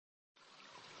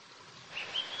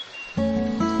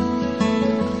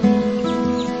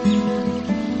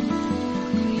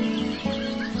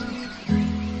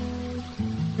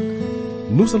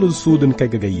No saludsudon kay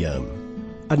gagayam,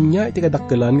 anya iti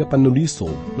kadakkelan nga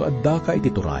panulisog no adda ka iti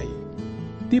turay.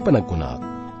 Ti panagkunak,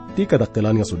 ti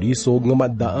kadakkelan nga sulisog nga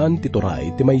maddaan ti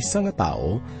turay ti maysa nga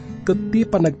tao, ket ti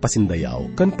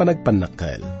panagpasindayaw kan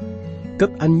panagpanakkel. Ket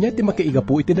anya ti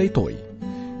makaigapu iti daytoy.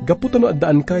 Gaputan no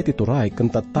addaan ka iti turay kan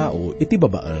tattao iti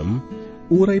babaem,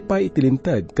 uray pa iti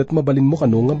linteg ket mabalin mo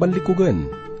kano nga balikugen.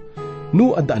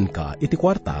 No addaan ka iti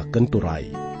kwarta kan turay.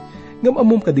 Ngam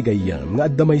amom kadigayam nga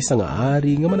adda maysa nga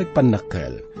ari nga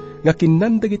managpanakkel, nga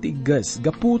kinandag iti iggas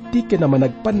gaputi ken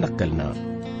managpanakkel na.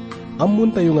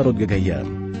 Ammon tayo nga rod gagayam,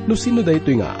 no sino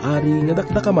daytoy nga ari nga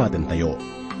dakdakamaten tayo.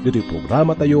 Dito'y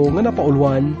programa tayo nga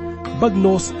napaulwan,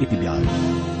 Bagnos iti Biag.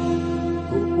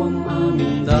 Kukwang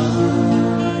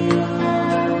amindaya,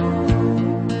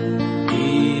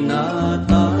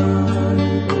 inatan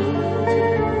ko,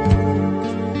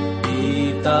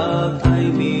 itag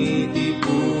ay miti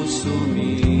puso mi,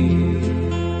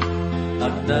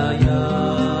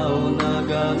 tagdayaw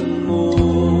nagan mo,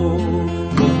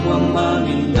 kukwang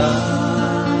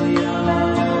amindaya,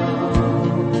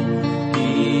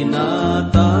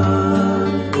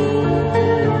 inatan ko,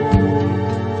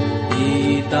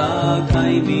 itag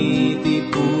ay miti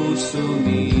puso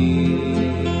mi,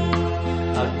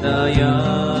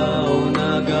 tagdayaw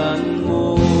nagan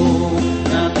mo,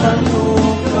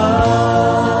 natanong ka,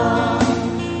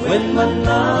 when man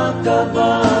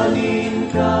nakabalin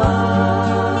ka,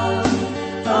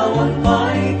 awan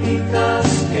pa'y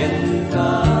tikasken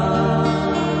ka,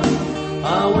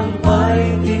 awan pa'y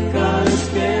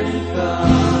tikasken ka,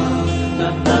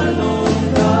 natanong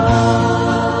ka,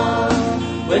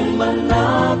 when man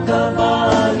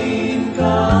nakabalin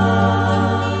ka,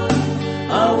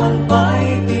 awan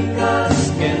pa'y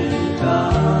tikasken ka,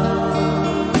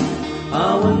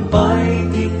 awan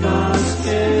pa'y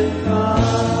tikasken ka.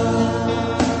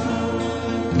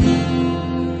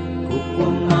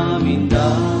 Kukwang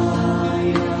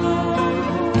amindaya,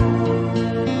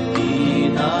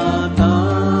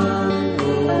 inatan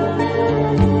ko,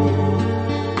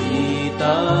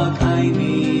 itag ay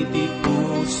miti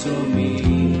puso mi,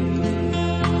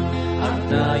 at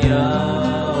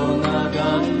dayaw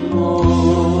nagan mo,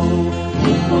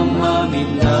 kukwang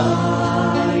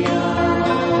amindaya,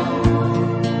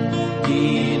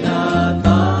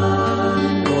 inatan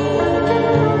ko,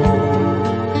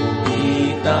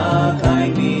 itag ay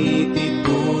miti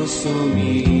puso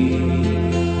mi,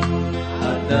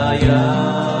 at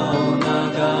dayaw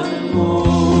nagan mo,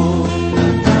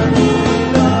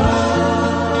 natanong ka,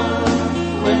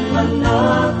 when man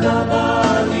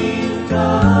nakabalin ka,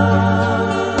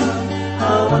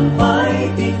 awan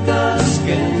pa'y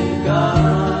tikasken ka,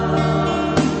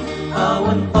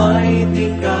 awan pa'y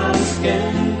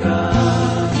tikasken ka,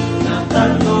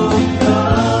 natanong ka,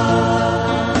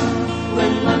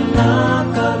 when man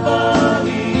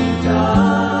nakabalin ka,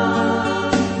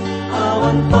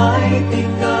 awan pa'y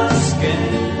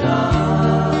tikasken ka,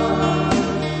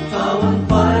 awan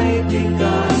pa'y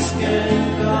tikasken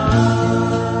ka,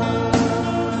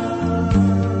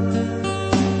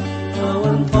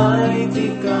 awan pa'y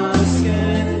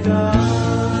tikasken ka.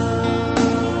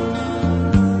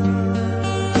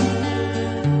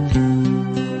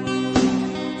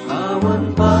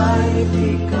 Awan pa'y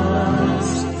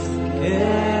tikasken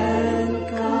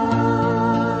ka.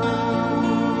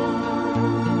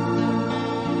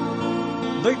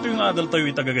 Dahito yung adal tayo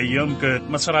itagagayam ket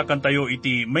masarakan tayo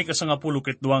iti may kasangapulo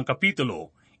ket duang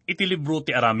kapitulo, iti libro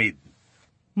ti Aramid.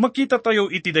 Makita tayo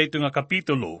iti dahito nga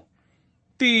kapitulo,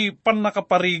 ti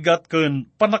panakaparigat ken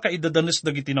panakaidadanes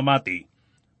dagiti namati,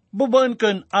 babaan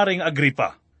ken Aring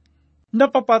Agripa.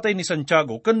 Napapatay ni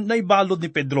Santiago ken naibalod ni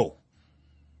Pedro.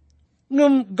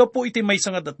 Ngem gapo iti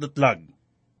maysa nga datdatlag,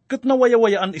 ket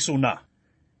nawayawayaan isuna.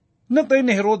 Natay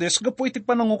ni Herodes gapo iti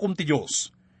panangukom ti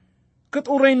Dios. Ket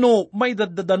uray no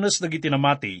maidadadanes dagiti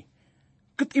namati,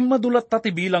 ket immadulat ta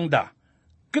ti bilang da,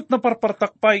 ket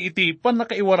naparpartakpay iti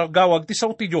panakaiwaragawag ti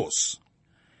sao ti Dios.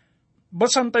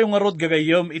 Basan tayo nga rod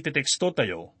gagayem iti teksto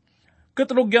tayo,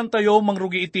 ket rugyan tayo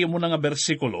mangrugi iti mo nga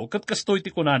bersikulo, ket kastoy ti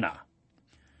kunana.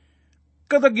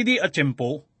 Kadagidi a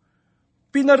tiyempo,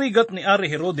 pinarigat ni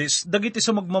Ari Herodes dagiti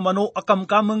sa magmamano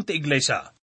akamkameng ti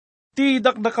iglesia. Ti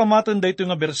dakdakamaten dayto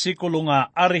nga bersikulo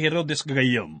nga Ari Herodes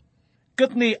gagayem,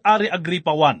 ket ni Ari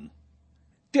Agripa 1.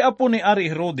 Ti apo ni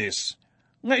Ari Herodes,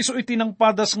 nga iso iti nang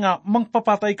padas nga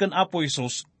mangpapatay ken Apo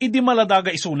Isus, idi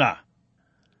maladaga isuna.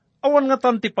 Awan nga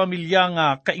tan ti pamilya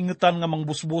nga kaingetan nga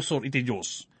mangbusbusor iti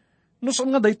Diyos. Nusan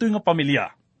nga daytoy nga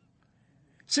pamilya.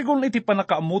 Sigun iti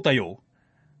panakaamu tayo,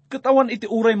 ket awan iti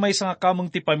uray maysa nga kameng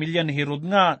ti pamilya ni Herod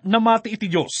nga namati iti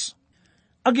Diyos.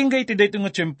 Aging iti dayto nga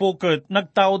tiyempo ket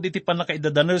nagtaod iti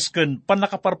panakaidadanes ken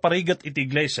panakaparparigat iti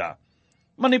iglesia,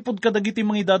 manipod kadagiti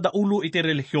mga idadaulo iti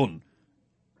relihiyon.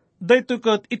 Dayto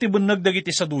ket iti beneg dagiti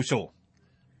sadusyo.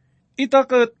 Ita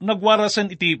ket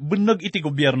nagwarasen iti beneg iti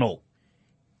gobyerno.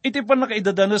 Iti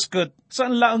panakaidadanes ket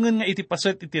saan laangen nga iti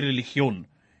paset iti relihiyon,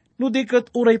 no di ket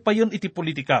uray pa yun iti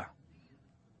politika.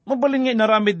 Mabalin nga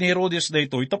inaramid ni Herodes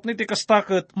daytoy tapno iti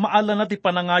kastakot maala na ti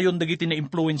panangayon dagiti na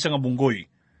impluensya nga bunggoy.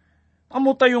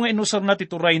 Amo tayo nga inusar na ti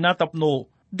turay na tapno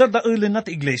dadaelen na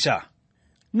ti iglesia.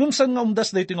 Ngem san nga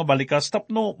umdas daytoy nga balikas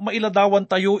tapno mailadawan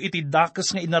tayo iti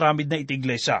dakes nga inaramid na iti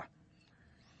iglesia.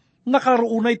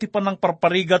 Nakaruunay ti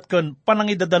panangparparigat ken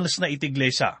panangidadanes na iti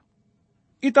iglesia.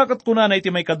 Itakat kuna na iti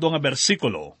may kadwa nga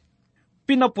bersikulo,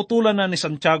 pinaputulan na ni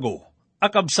Santiago,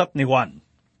 akabsat ni Juan.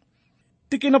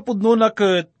 Ti kinapudno na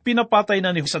ket pinapatay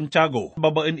na ni Santiago,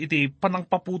 babaen iti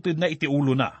panangpaputid na iti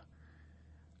ulo na.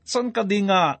 San kadi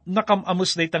nga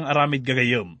nakamamus na itang aramid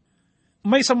gagayem.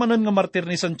 May samanan nga martir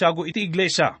ni Santiago iti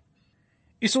iglesia.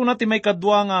 Isuna ti may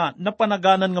kadwa nga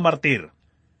napanaganan nga martir.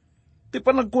 Ti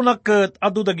panagkunak ket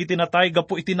adu dagiti natay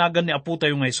gapo itinagan ni Apo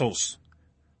tayo nga Hesus.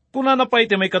 Kuna na pa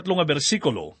iti may katlo nga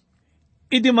bersikulo,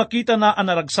 idi makita na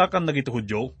anaragsakan dagiti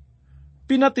Hudyo,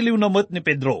 pinatiliw na met ni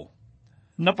Pedro.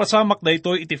 Napasamak na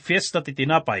ito iti fiesta ti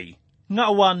tinapay, nga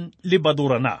awan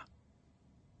libadura na.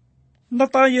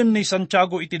 Natayan ni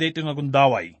Santiago iti dayto nga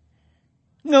gundaway.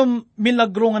 Ngam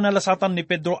milagro nga nalasatan ni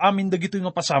Pedro amin dagito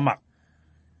nga pasamak.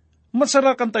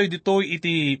 Masarakan tayo dito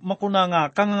iti makuna nga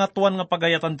kangangatuan nga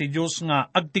pagayatan ti Diyos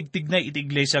nga agtigtignay iti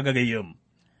iglesia gagayem.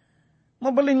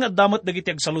 Mabalin nga damat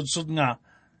dagiti agsaludsod nga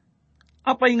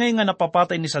apay ngay nga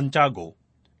napapatay ni Santiago,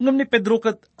 ngam ni Pedro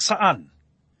ket saan?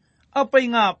 Apay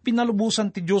nga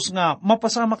pinalubusan ti Diyos nga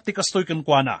mapasamak ti kastoy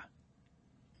kenkwana.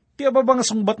 Ti ababa nga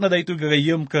sungbat na daytoy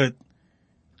gagayem ket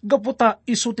gaputa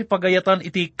isu ti pagayatan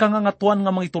iti kangangatuan nga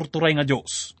mangiturturay nga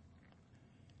Diyos.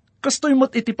 Kastoy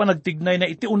met iti panagtignay na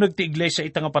iti uneg ti iglesia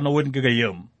ita nga panawin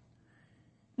gagayem.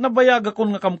 Nabayag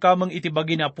akon nga kamkamang iti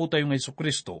bagi ni Apo tayo nga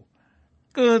Jesucristo,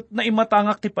 ket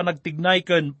naimatangak ti panagtignay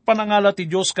ken panangala ti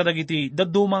Diyos kadagiti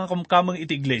daduma nga kamkamang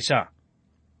iti iglesia.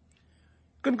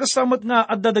 Ken kastamat nga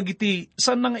adda dagiti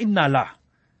saan nga innala.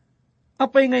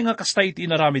 Apay ngay nga kasta iti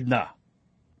inaramid na.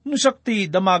 Nusak ti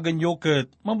damagan yo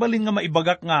ket mabalin nga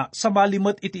maibagak nga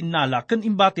sabalimet iti innala ken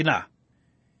imbati na.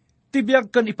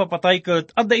 Tibiyag ken ipapatay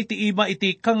ket adda iti ima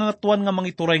iti kangatuan nga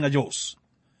mangituray nga Dios.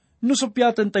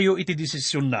 Nusupyaten tayo iti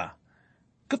desisyon na.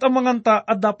 Ket amanganta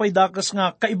adda pay dakas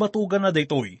nga kaibatugan na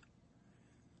daytoy.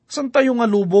 San tayo nga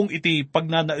lubong iti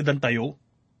pagnanaedan tayo?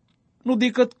 No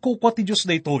di ket kukwa ti Dios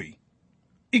daytoy.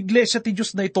 Iglesia ti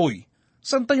Diyos na itoy.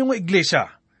 San tayo nga iglesia?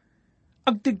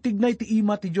 Agtigtignay ti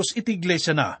ima ti Diyos iti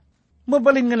iglesia na.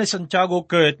 Mabalin nga ni Santiago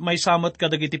ket may samat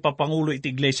kadag iti papangulo iti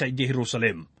iglesia iti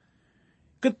Jerusalem.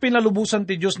 Ket pinalubusan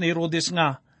ti Diyos ni Herodes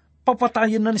nga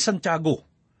papatayan na ni Santiago.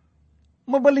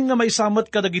 Mabalin nga may samat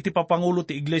kadag iti papangulo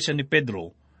ti iglesia ni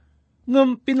Pedro,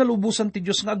 ngam pinalubusan ti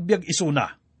Diyos nga agbyag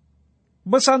isuna.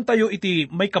 Basan tayo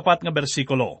iti may kapat nga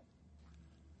bersikulo.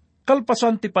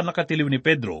 Kalpasan ti panakatiliw ni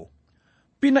Pedro,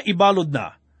 pinaibalod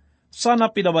na,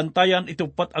 sana pinabantayan iti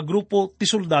upat a grupo ti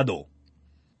soldado.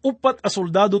 Upat a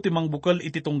soldado ti mangbukal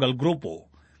iti tunggal grupo,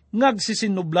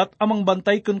 ngagsisinublat amang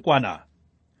bantay kenkwana.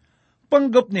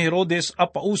 Panggap ni Herodes a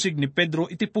pausig ni Pedro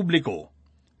iti publiko,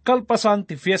 kalpasan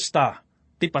ti fiesta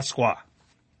ti Paskwa.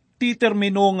 Ti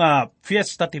termino nga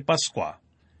fiesta ti Paskwa,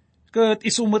 ket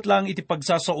isumet lang iti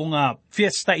pagsasao nga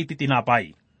fiesta iti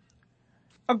tinapay.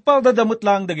 Agpaldadamot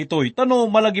lang dagitoy, tano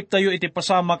malagip tayo iti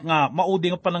pasamak nga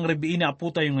maudi nga panangrebiin na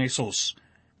Apo tayo nga Hesus,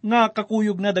 nga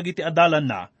kakuyog na dagiti adalan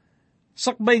na,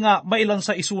 sakbay nga mailan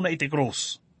sa isuna iti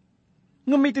krus.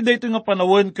 Ngamiti dayto nga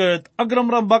panawon ket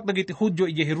agramrambak dagiti Hudyo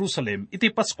iti Jerusalem iti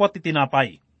Paskwa ti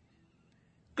tinapay.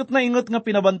 Ket nainget nga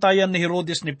pinabantayan ni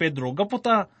Herodes ni Pedro,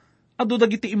 gaputa adu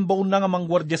dagiti imbaw na nga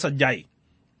manggwardya sadyay.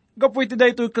 Gapu iti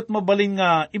daytoy ket mabalin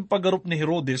nga impagarup ni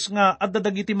Herodes nga adda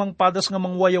dagiti mangpadas nga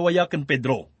mangwaya-waya ken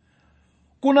Pedro.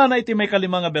 Kuna na iti may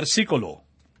kalima nga bersikulo,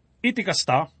 iti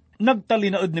kasta,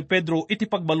 nagtalinaed ni Pedro iti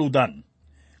pagbaludan.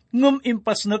 Ngem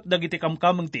impasnet dagiti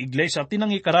kamkameng ti iglesia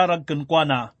tinangikararag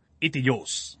kenkwana iti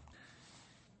Dios.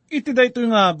 Iti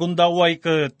daytoy nga gundaway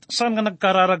ket saan nga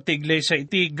nagkararag ti iglesia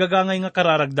iti gagangay nga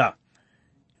kararagda.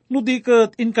 No di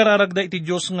ket inkararagda iti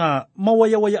Dios nga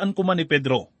mawaya-wayaan kuman ni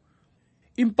Pedro.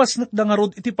 Impasnek da nga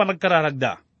rod iti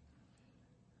panagkararagda.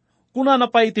 Kuna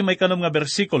na pa iti may kanam nga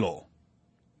bersikulo,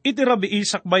 iti rabi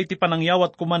isak ba iti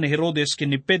panangyawat kuman ni Herodes ken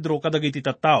ni Pedro kadag iti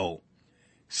tattao,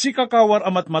 si kakawar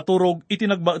amat maturog iti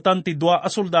nagbaetan ti dua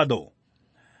a soldado,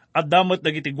 at damat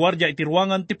dagiti gwardya iti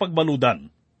ruangan ti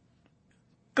pagbaludan.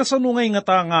 Kasanungay nga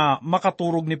ta nga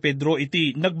makaturog ni Pedro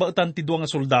iti nagbaetan ti duwa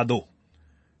nga soldado.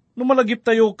 Numalagip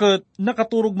tayo ket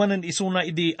nakaturog manen isuna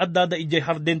idi addada ijay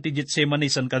harden ti Getsemani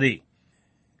san kadi.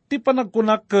 Ti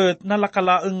panagkunak ket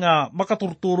nalakalaeng nga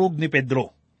makaturturog ni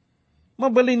Pedro.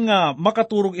 Mabalin nga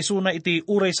makaturog isuna iti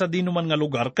uray sa dinuman nga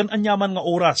lugar ken anyaman nga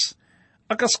oras,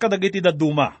 akas kadagiti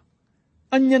daduma.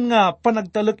 Anyan nga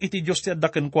panagtalek iti Diyos ti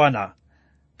adda kenkwana,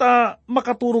 ta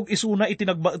makaturog isuna iti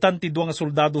nagbaetan ti duwa nga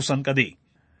soldado san kadi.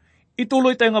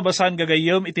 Ituloy tayo nga basahan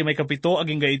gagayem iti may 7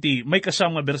 aging ga iti may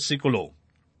 9 nga bersikulo.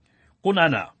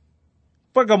 Kunana,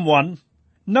 pagamuan,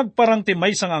 nagparang ti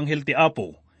maysa nga anghel ti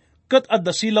Apo, ket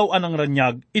adda silaw anang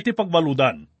ranyag iti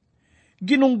pagbaludan.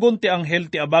 Ginunggon ti anghel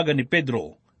ti abaga ni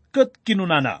Pedro, ket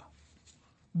kinunana,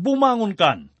 bumangon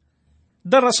kan,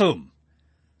 darasem,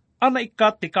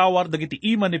 anaikat ti kawar dagiti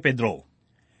ima ni Pedro.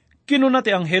 Kinuna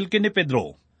ti anghel ken ni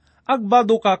Pedro,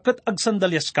 agbado ka ket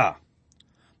agsandalyas ka.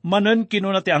 Manen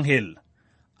kinuna ti anghel,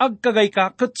 agkagay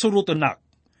ka ket surutenak.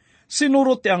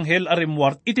 Sinurot ti anghel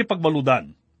arimwart iti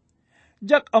pagbaludan.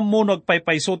 Diyak ammo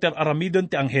nagpaypayso ter aramiden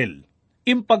ti anghel,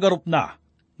 impagarup na,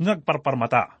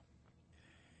 ngagparparmata.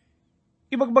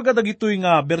 Ibagbaga dagitoy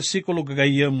nga bersikulo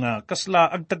gagayem nga kasla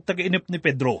agtagtagainip ni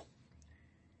Pedro.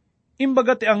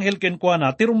 Imbaga ti anghel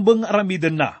kenkwana tirumbeng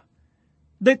aramiden na,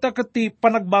 dayta ket ti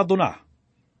panagbado na.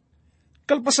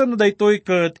 Kalpasan na daytoy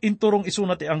ket inturong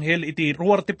isuna ti anghel iti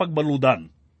ruwar ti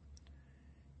pagbaludan.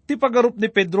 Ti pagarup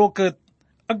ni Pedro ket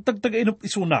agtagtagainop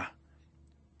isuna.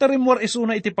 Tarimwar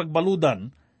isuna iti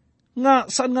pagbaludan, nga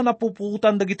saan nga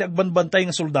napupuutan dagiti agbanbantay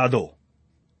nga soldado.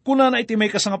 Kuna na iti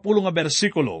may 10 nga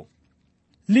bersikulo,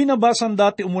 linabasan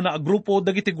dati umuna a grupo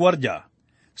dagiti gwardya,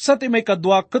 sa ti may 2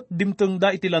 ket dimteng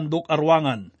da iti landok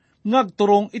arwangan,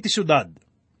 ngagturong iti syudad.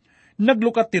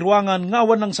 Naglukat ti ruangan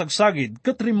ngawan ng sagsagid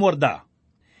ket rimwar da.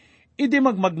 Idi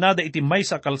magmagnada iti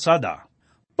maysa kalsada,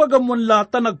 pagamunla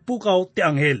ta nagpukaw ti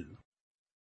anghel.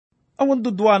 Awan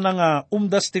dudwa na nga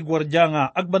umdas ti gwardya nga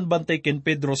agbanbantay ken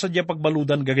Pedro sadya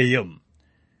pagbaludan gagayem.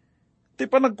 Ti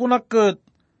panagkunak ket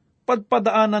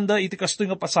padpadaanan da iti kastoy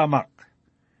nga pasamak.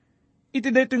 Iti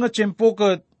daytoy nga tiyempo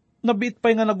ket nabiit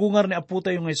pay nga nagungar ni Apo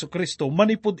tayo nga Jesu-Kristo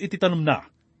manipod iti tanem na.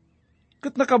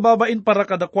 Ket nakababain para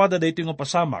kadakwada daytoy nga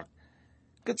pasamak.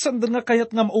 Ket sanda nga kayat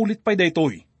nga maulit pay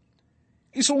daytoy.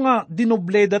 Isu nga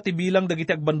dinobleda ti bilang dagiti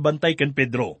agbanbantay ken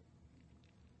Pedro.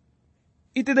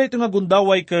 Iti dayto nga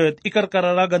gundaway ket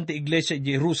ikarkararagan ti iglesia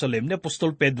iti Jerusalem ni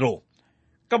Apostol Pedro.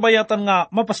 Kabayatan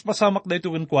nga mapaspasamak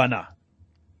dayto kenkwana.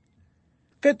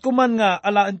 Ket kuman nga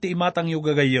alaan ti imatang yu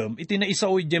gagayem iti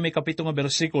naisao iti may 7 nga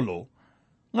bersikulo,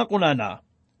 nga kunana,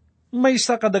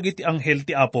 maysa kadagiti anghel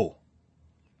ti Apo.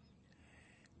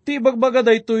 Ti ibagbaga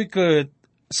daytoy ket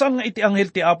saan nga iti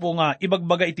anghel ti Apo nga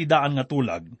ibagbaga iti daan nga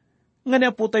tulag, nga ni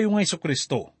Apo tayo nga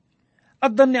Jesu-Kristo.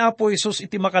 At dan ni Apo Isus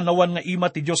iti makanawan nga ima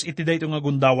ti Diyos iti dayto nga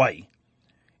gundaway.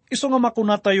 Isu nga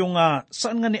makuna tayo nga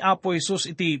saan nga ni Apo Isus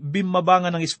iti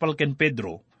bimmabangan ng ispal ken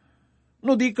Pedro,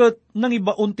 no di ket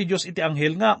nangibaon ti Diyos iti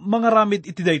anghel nga mangaramid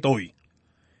iti daytoy.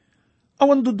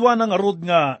 Awan dudwa nga rod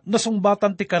nga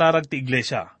nasungbatan ti kararag ti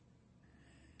iglesia.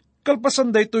 Kalpasan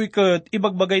daytoy ket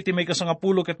ibagbagay ti may 10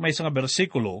 ket may 1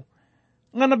 bersikulo,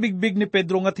 nga nabigbig ni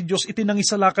Pedro nga ti Diyos iti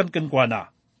nangisalakan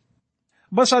kenkwana.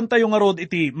 Basan tayo nga rod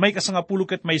iti may 10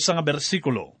 ket may 1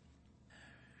 bersikulo.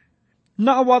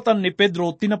 Naawatan ni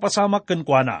Pedro tinapasamak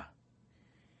kenkwana.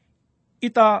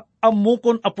 Ita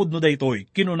ammukon apud no daytoy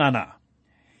kinunana.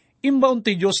 Imbaon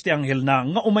ti Diyos ti anghel na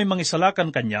nga umay mangisalakan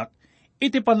kanyak,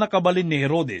 iti panakabalin ni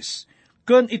Herodes,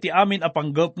 ken iti amin a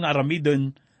panggep nga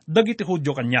aramiden dagiti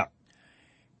Hudyo kanyak.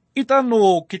 Ita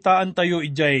no kitaan tayo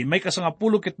ijay may 10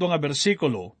 ket 2 nga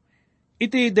bersikulo,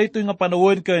 iti daytoy nga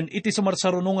panawon ken iti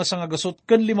samarsaruno nga sangagasot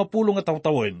ken 50 nga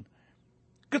tawtawon.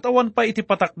 Katawan pa iti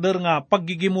patakder nga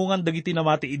paggigimungan dagiti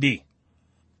namati idi.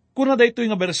 Kuna daytoy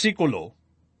nga bersikulo,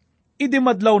 idi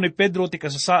madlaw ni Pedro ti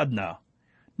kasasaad na,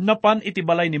 napan iti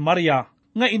balay ni Maria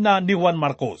nga ina ni Juan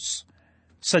Marcos.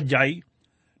 Sadyay,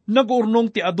 nag-urnong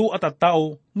ti adu at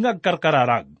tao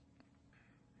ngagkarkararag.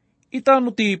 Ita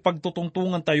no ti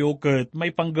pagtutungtungan tayo ket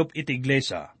may panggep iti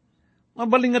iglesia.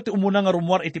 Mabaling nga ti umuna nga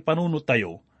rumwar iti panunot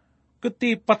tayo, ket ti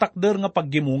patakder nga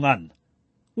paggimungan,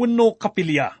 wenno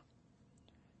kapilya.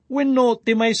 Wenno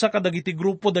ti maysa kadagiti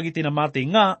grupo dagiti namati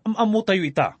nga amamu tayo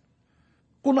ita.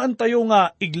 Kunaan tayo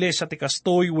nga iglesia ti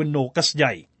kastoy wenno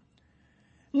kasjay.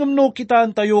 Ngamno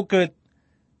kitaan tayo ket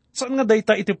saan nga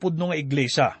dayta iti pudno nga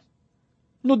iglesia.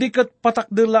 No di ket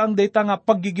patakder laang dayta nga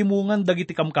paggigimungan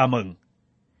dagiti kamkameng.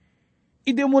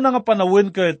 Idi mo na nga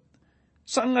panawin ket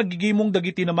saan nga gigimong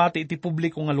dagiti namati iti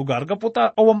publiko nga lugar,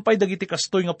 kaputa awampay dagiti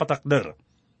kastoy nga patakder.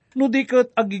 No di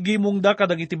ket agigimong da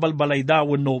kadagiti balbalay da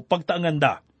wenno pagtaangan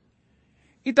da.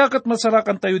 Itakat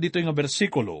masarakan tayo dito nga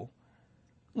bersikulo,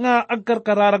 nga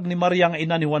agkarkararag ni Maria nga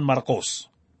ina ni Juan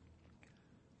Marcos.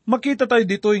 Makita tayo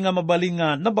dito nga mabaling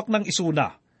nga nabaknang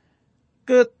isuna,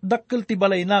 ket dakkel ti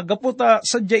balay na, gaputa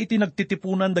sadya iti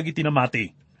nagtitipunan dagiti namati.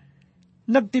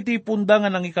 Nagtitipon da nga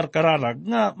nang ikarkararag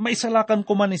nga maisalakan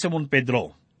ko man ni Simon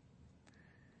Pedro.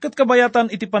 Ket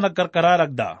kabayatan iti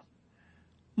panagkarkararag da,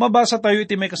 mabasa tayo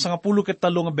iti may 13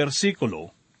 nga bersikulo,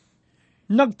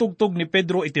 nagtugtog ni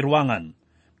Pedro iti ruangan,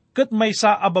 ket may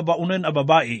sa ababaunen a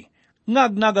babae, nga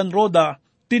agnagan roda,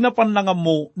 tinapan nangam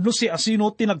mo no si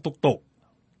asino tinagtuktok.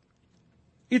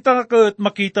 Ita ket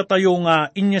makita tayo nga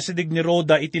inyasidig ni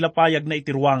Roda iti lapayag na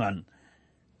iti ruangan,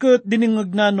 ket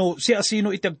diningag nano si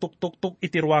asino iti agtuktok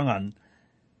iti ruangan,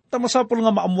 tamasapol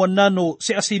nga maamuan nano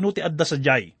si asino ti adda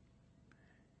sadyay.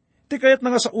 Ti kayat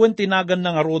na nga sa uwan tinagan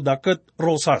na nga Roda ket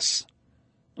Rosas.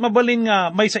 Mabalin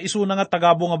nga may sa iso na nga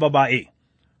tagabo nga babae.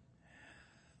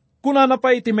 Kunana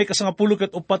pa iti may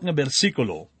 14 nga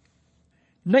bersikulo,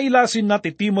 nailasin na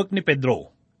ti timok ni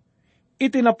Pedro.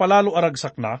 Iti napalalo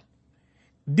aragsak na,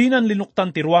 dinan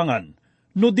linuktan ti ruangan,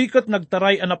 no dikat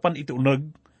nagtaray anapan iti uneg,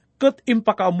 ket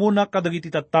impakaamuna kadagiti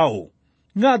tattao,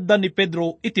 nga adda ni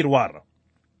Pedro iti ruar.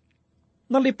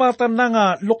 Nalipatan na nga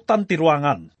luktan ti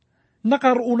ruangan,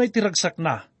 nakaruunay ti ragsak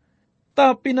na,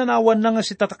 ta pinanawan na nga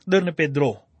si tatakder ni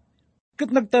Pedro, ket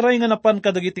nagtaray nga napan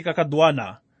kadagiti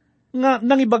kakadwana, nga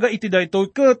nangibaga iti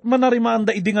daytoy ket manarimaan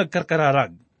da idingag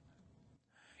karkararag.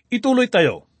 Ituloy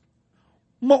tayo.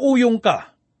 Mauyong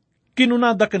ka,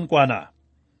 kinunada kenkwana,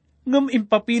 ngem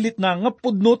impapilit na nga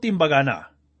pudno ti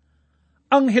imbagana.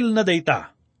 Anghel na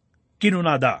dayta,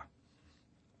 kinunada.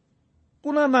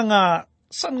 Kunana nga,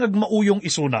 saan ngagmauyong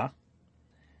isuna?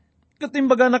 Ket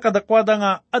imbagana kadakwada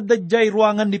nga addadyay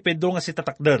ruangan ni Pedro nga si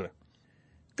tatakder.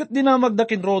 Ket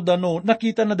dinamagdakin Roda no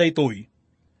nakita na daytoy.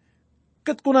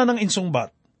 Ket kunanang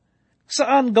insungbat,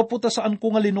 saan gaputa saan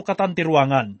ko nga linukatan ti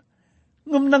ruangan?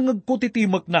 Ngem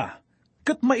nangagkutitimek na,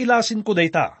 ket mailasin ko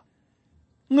dayta.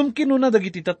 Ngem kinuna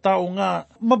dagiti tattao nga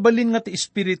mabalin nga ti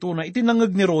espiritu na iti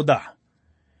nangeg ni Roda.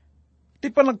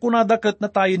 Ti panagkunada ket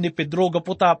natayen ni Pedro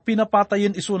gaputa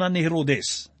pinapatayen isuna ni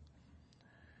Herodes.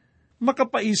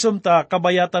 Makapaisem ta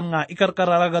kabayatan nga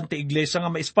ikarkararagan ti iglesia nga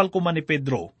maispal ko man ni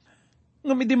Pedro.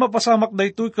 Ngem idi mapasamak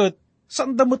daytoy ket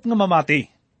sandamot nga mamati.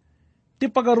 Ti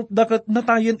pagarupda ket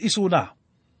natayen isuna.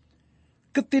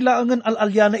 Ket tilaangan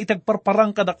alalyana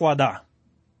itagparparang kadakwada.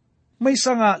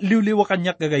 Maysa nga liwliwa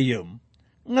kanyak gagayem,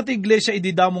 nga ti iglesia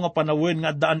ididamo nga panawin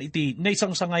nga addaan iti na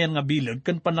isang sangayan nga bilag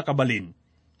ken panakabalin.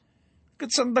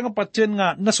 Ket sanda nga patyen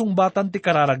nga nasungbatan ti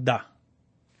kararagda.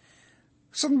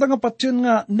 Sanda nga patyen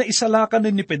nga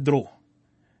naisalakan ni Pedro.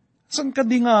 San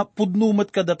kadi nga pudnumet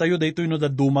kada tayo daytoy no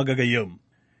daduma gagayem.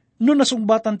 No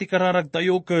nasungbatan ti kararag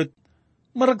tayo ket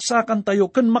maragsakan tayo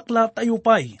ken makla tayo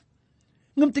pay.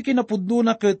 Ngem ti kinapudno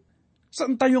na ket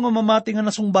saan tayo nga mamati nga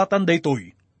nasungbatan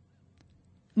daytoy.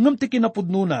 Ngem ti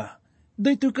kinapudno na,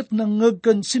 daytoy ket nangeg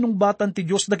ken sinungbatan ti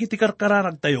Dios dagiti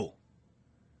karkararag tayo.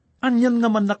 Anyan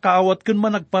nga man nakaawat ken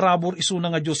managparabor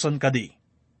isuna nga Diosan kadi.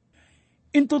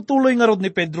 Intutuloy nga rod ni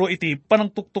Pedro iti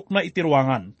panangtuktok na iti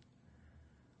ruangan.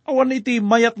 Awan iti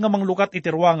mayat nga manglukat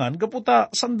iti ruangan, gaputa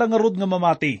sanda nga rod nga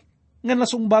mamati, nga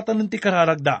nasungbatan ng ti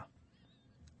kararagda.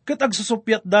 Ket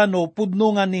agsusupyat dano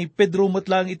pudno nga ni Pedro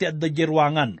metlang iti adda di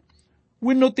ruangan,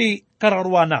 wenno ti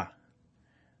kararwana.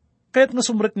 Kayat nga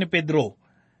sumrek ni Pedro,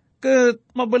 ket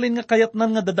mabalin nga kayat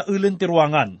nan nga dadaulen ti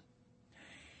ruangan.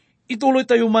 Ituloy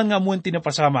tayo man nga amuan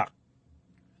tinapasamak.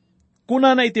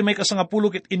 Kunana iti may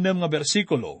 16 nga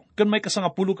bersikulo, ken may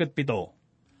 17.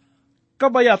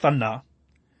 Kabayatan na,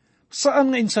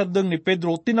 saan nga insardeng ni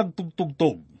Pedro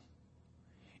tinagtugtugtog.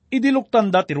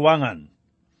 Idiluktan da ti ruangan,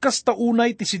 kasta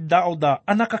unay ti siddao da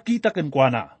anakakita ken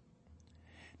kuana.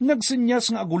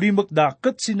 Nagsinyas nga agulimek da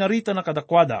ket sinarita na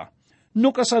kadakwada,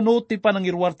 no kasano ti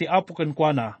panangirwar ti apo ken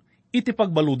kuana, iti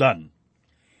pagbaludan.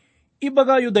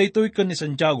 Ibagayo daytoy ken ni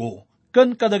Santiago,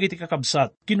 ken kadagiti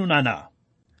kakabsat, kinunana.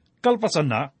 Kalpasan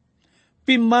na,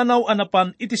 pimanaw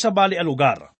anapan iti sabali a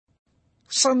lugar.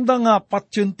 Sanda nga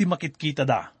patyon ti makitkita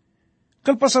da.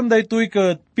 Kalpasan daytoy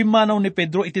ket pimanaw ni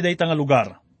Pedro iti dayta nga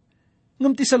lugar.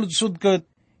 Ngem ti saludsod ket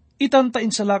itanta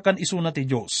insalakan isuna ti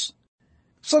Dios.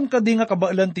 San kadi nga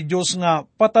kabailan ti Dios nga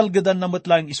patalgedan na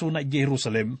metlaeng isuna iti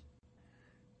Jerusalem?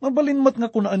 Mabalinmat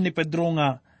nga kunaan ni Pedro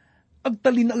nga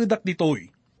agtalinaudak ditoy.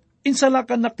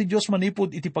 Insalakan nak ti Dios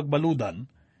manipod iti pagbaludan,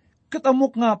 ket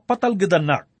amok nga patalgedan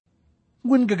nak.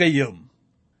 Ngwen gagayem,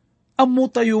 amo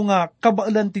tayo nga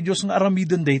kabailan ti Dios nga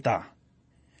aramiden dayta.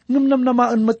 Ngem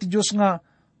namnamaan met ti Dios nga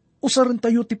usaran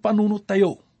tayo ti panunot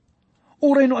tayo.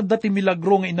 Uray no adda ti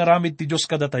milagro nga inaramid ti Dios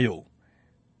kada tayo.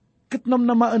 Ket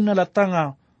namnamaan na lata nga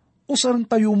Usaran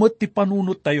tayo met ti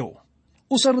panunot tayo.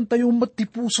 Usaran tayo met ti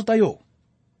puso tayo.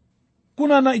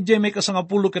 Kunana ijay may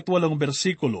kasangapulo ket 8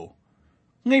 bersikulo,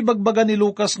 ngay bagbaga ni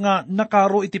Lucas nga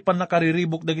nakaro iti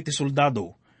panakariribok dagiti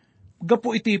soldado,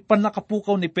 gapo iti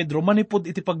panakapukaw ni Pedro manipod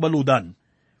iti pagbaludan.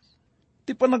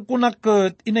 Ti panagkunak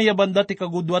ket inayabanda ti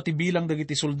kagudwa ti bilang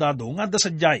dagiti soldado nga adda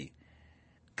sadyay,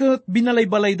 ket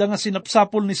binalay-balay da nga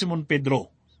sinapsapol ni Simon Pedro.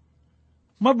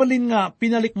 Mabalin nga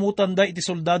pinalikmutan da iti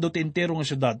soldado ti entero nga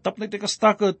syudad tapno iti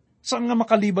kastakot saan nga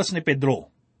makalibas ni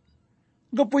Pedro.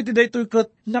 Gapo iti daytoy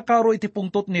ket nakaro iti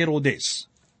pungtot ni Herodes.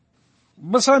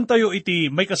 Basahan tayo iti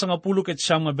may kasangapulo ket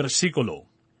 9 nga bersikulo.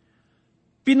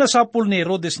 Pinasapol ni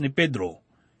Herodes ni Pedro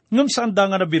ngem saan da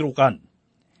nga nabirukan.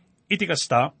 Iti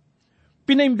kasta,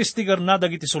 pinaimbestigar na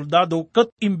dagiti soldado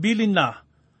ket imbilin na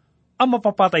ang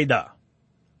mapapatay da.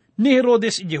 Ni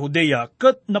Herodes iti Judea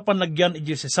ket napanagyan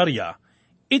iti Cesarea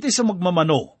iti sa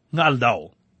magmamano nga aldaw.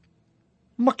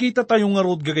 Makita tayo nga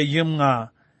rod gagayem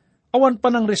nga awan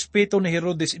pa ng respeto ni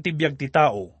Herodes iti biyag ti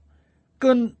tao,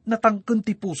 ken natangken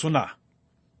ti puso na.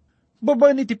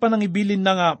 Babaen iti panangibilin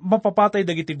na nga mapapatay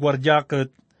dagiti gwardya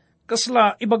ket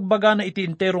kasla ibagbaga na iti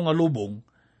entero nga lubong,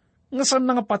 nga saan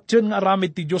na nga patyen nga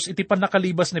aramid ti Diyos iti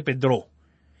panakalibas ni Pedro.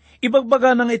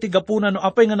 Ibagbaga na nga iti gapuna no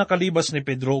apay nga nakalibas ni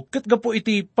Pedro, ket gapo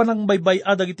iti panangbaybay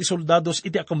adag iti soldados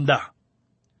iti akamda.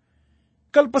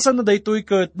 Kalpasan na daytoy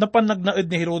ket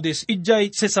napanagnaed ni Herodes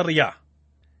ijay Cesarea.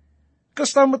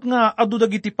 Kastamat nga adu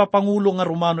dagiti papangulo nga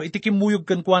Romano iti kimuyog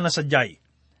ken kuana sadyay.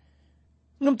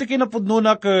 Ngem ti kinapudno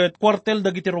na ket kwartel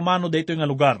dagiti Romano daytoy nga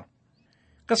lugar.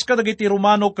 Kaska dagiti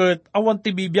Romano ket awan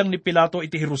ti bibiyang ni Pilato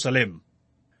iti Jerusalem.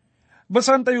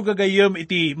 Basahan tayo gagayem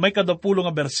iti may 10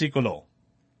 nga bersikulo.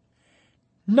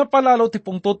 Napalalo ti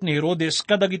pungtot ni Herodes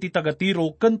kadagiti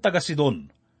taga-Tiro ken taga-Sidon.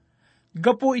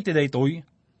 Gapo iti daytoy,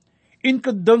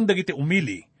 inkadeng dagiti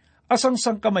umili, asang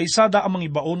sangkamaysada amang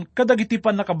ibaon kadagiti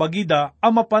pan nakabagida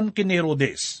amapan ken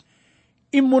Herodes.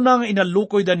 Immuna nga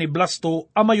inalukoy da ni Blasto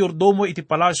a mayordomo iti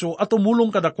palasyo at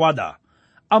umulong kadakwada,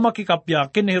 a makikapya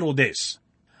ken Herodes.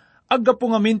 Aggapo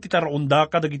ngamin ti taraunda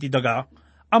kadagiti daga,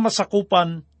 a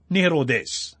masakupan ni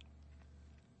Herodes.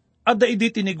 Adda idi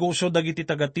ti negosyo dagiti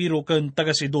taga-Tiro ken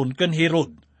taga-Sidon ken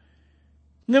Herod.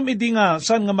 Ngem idi nga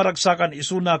saan nga maragsakan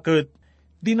isuna ket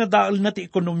dinadaal na ti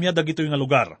ekonomiya dagitoy nga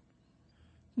lugar.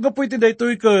 Gapo iti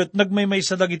daytoy ket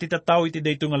nagmaymaysa dagiti tattao iti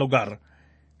daytoy nga lugar.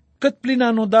 Ket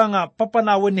plinano da nga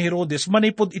papanawen ni Herodes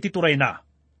manipod iti turay na.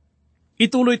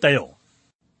 Ituloy tayo.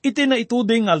 Iti na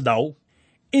ituding aldaw,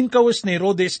 inkawes ni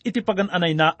Herodes iti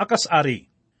pagananay na akas ari.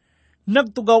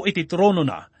 Nagtugaw iti trono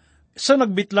na, sa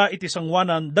nagbitla iti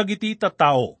sangwanan dagiti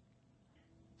tattao.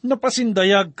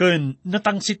 Napasindayag ken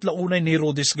natangsit launay ni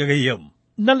Herodes gagayem.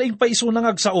 Nalaing pa iso nang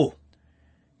agsao.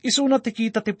 Iso na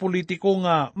tikita ti politiko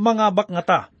nga mangabak nga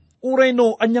ta. Uray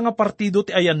no anya nga partido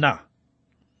ti ayan na.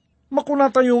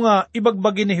 Makuna tayo nga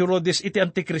ibagbagi ni Herodes iti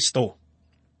Antikristo.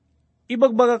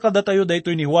 Ibagbaga kada tayo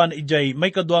daytoy ni Juan ijay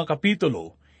may 2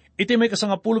 kapitulo, iti may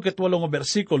 10 ket 8 nga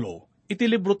bersikulo,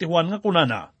 iti libro ti Juan nga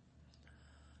kunana.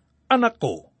 Anak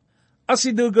ko,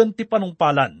 asidegan ti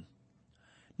panungpalan.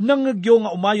 Nangagyo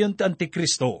nga umayon ti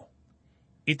Antikristo.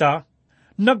 Ita,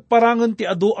 nagparangan ti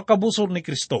adu a kabusor ni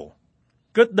Kristo.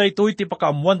 Ket daytoy ti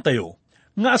pakaamuan tayo,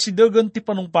 nga asidegan ti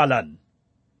panungpalan.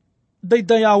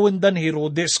 Daydayawen dan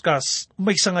Herodes kas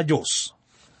may nga Diyos.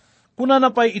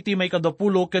 Kunana pa'y iti may 10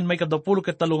 ken may 10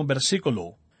 ket 3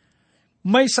 bersikulo,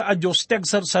 may sa a Diyos ti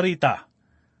agsarsarita,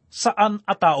 saan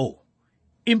a tao,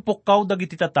 impukkaw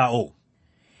dagiti tatao.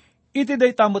 Iti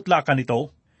day tamutla ka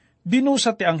nito,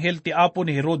 dinusa ti anghel ti apo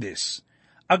ni Herodes,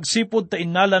 agsipod ta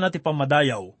inala na ti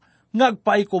pamadayaw, nga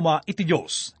agpaay kuma iti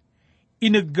Diyos.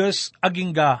 Inaggas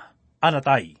agingga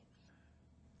anatay.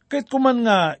 Kahit kuman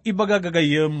nga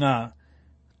ibagagagayem nga,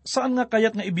 saan nga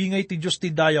kayat nga ibingay ti Diyos ti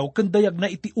dayaw, kandayag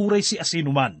na iti uray si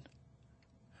asinuman.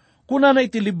 Kuna na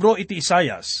iti libro iti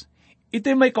Isayas,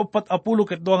 iti may 4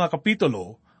 ket 2 nga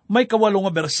kapitulo, may 8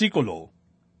 nga bersikulo.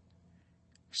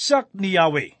 Siak ni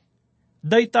Yahweh,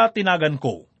 dayta tinagan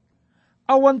ko,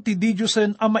 awan ti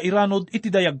Diyosen a mairanod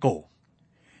iti dayag ko.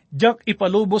 Diyak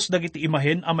ipalubos dagiti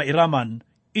imahen a mairaman,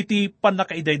 iti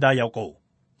panakaidaydayaw ko.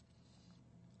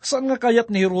 Saan nga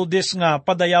kayat ni Herodes nga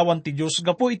padayawan ti Diyos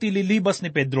gapo iti lilibas ni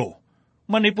Pedro,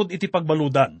 manipod iti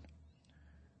pagbaludan.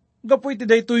 Gapo iti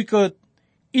daytoy ket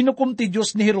inukom ti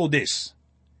Diyos ni Herodes.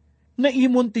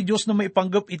 Naimon ti Diyos na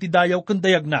maipanggap iti dayaw ken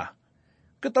dayag na.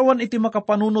 Katawan iti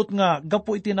makapanunot nga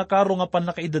gapo iti nakaro nga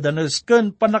panakaidadanes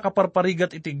ken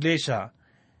panakaparparigat iti iglesia,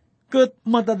 ket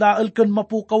madadaal ken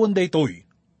mapukawan daytoy.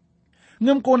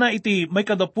 Ngem ko na iti may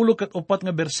 10 ket 4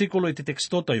 nga bersikulo iti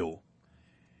teksto tayo.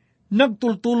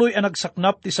 Nagtultuloy ang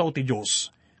nagsaknap ti sao ti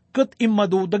Diyos, ket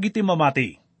immadu dagiti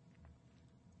mamati.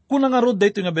 Kuna nga rod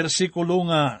dayto nga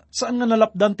bersikulo nga saan nga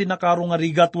nalapdan tinakaro nga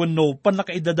rigat wenno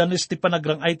panakaidadanes ti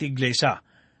panagrangay ti iglesia,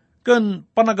 ken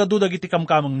panagadudag iti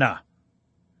kamkamang na.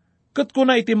 Ket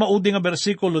kuna iti maudi nga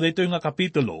bersikulo dayto nga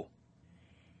kapitulo,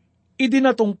 idi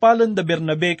natungpalan da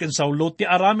Bernabe ken Saulo ti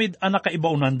aramid a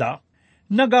nakaibaunanda,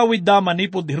 nagawid da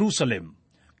manipod Jerusalem,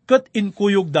 ket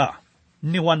inkuyog da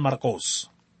ni Juan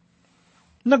Marcos.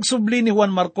 Nagsubli ni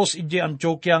Juan Marcos iti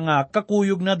Antioquia nga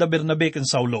kakuyog na da Bernabe ken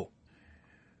Saulo.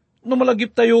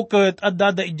 Numalagip tayo ket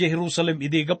addada iti Jerusalem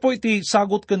idi gapo iti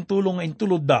sagot ken tulong nga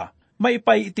intulod da,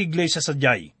 maipay iti iglesia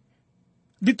sadyay.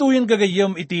 Ditoyen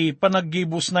gagayem iti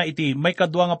panaggibus na iti may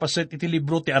kadwa nga paset iti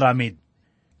libro ti aramid.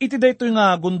 Iti daytoy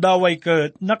nga gundaway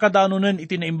ket nakadanunen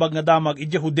iti naimbag nga damag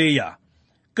iti Judea,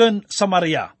 ken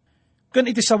Samaria, ken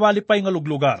iti sawali pay nga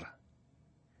luglugar.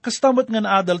 Kastamet nga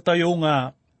naadal tayo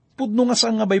nga, pudno nga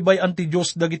saan nga baybay ti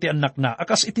Diyos dagiti anak na,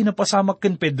 akas iti napasamak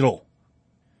ken Pedro.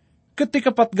 Ket ti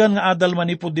kapatgan nga adal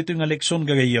manipod dito nga leksyon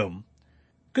gagayem,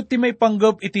 ket ti may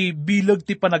panggap iti bilag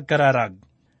ti panagkararag,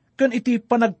 ken iti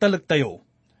panagtalag tayo.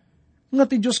 Nga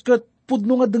ti Diyos ket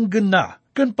pudno nga denggen na,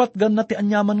 ken patgan na ti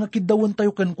anyaman nga kidawan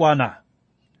tayo ken kuana.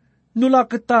 Nula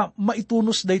ket ta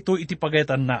maitunos dayto iti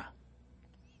pagayatan na.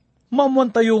 Maamuan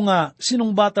tayo nga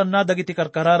sinungbatan na dagiti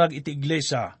karkararag iti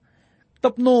iglesia,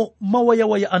 tapno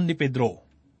mawayawayaan ni Pedro.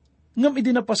 Ngam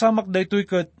idi napasamak daytoy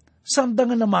ket sanda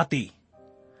nga namati.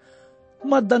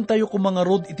 Maddan tayo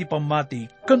kumangarod iti pamati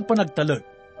ken panagtalag,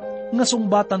 nga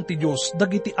sungbatan ti Diyos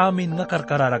dagiti amin nga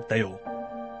karkararag tayo.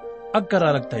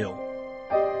 Agkararag tayo.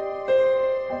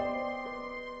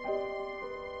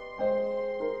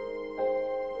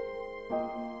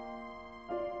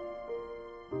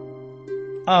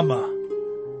 Ama,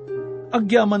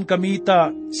 agyaman kami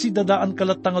ta, si dadaan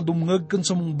kalata nga dumngeg ken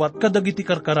sumungbat kadagiti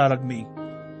karkararag mi.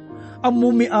 Ammo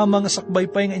mi ama nga sakbay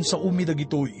pay nga insa umi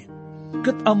dagitoy,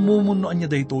 ket ammo no anya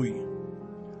daytoy.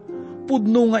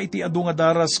 Pudno nga iti adu nga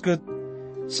daras ket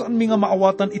saan mi nga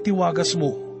maawatan iti wagas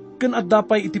mo, ken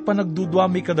addapay iti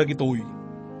panagdudwami kadagitoy.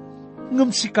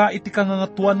 Ngem sika iti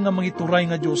kangangatuan nga mangituray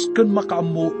nga Dios ken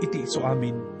makaammo iti isu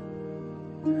amin.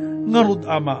 Ngarud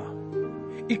ama,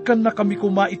 ikan na kami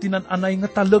kuma itinananay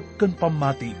nga talag ken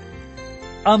pamati.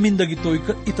 Amin dagitoy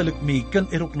ket italek mi ken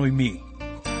eruknoy mi.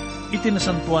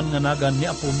 Itinasantuan nga nagan ni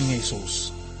Apo mi nga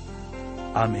Hesus.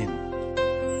 Amen.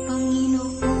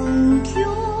 Panginoong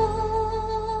Diyos,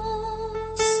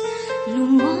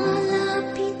 lumayo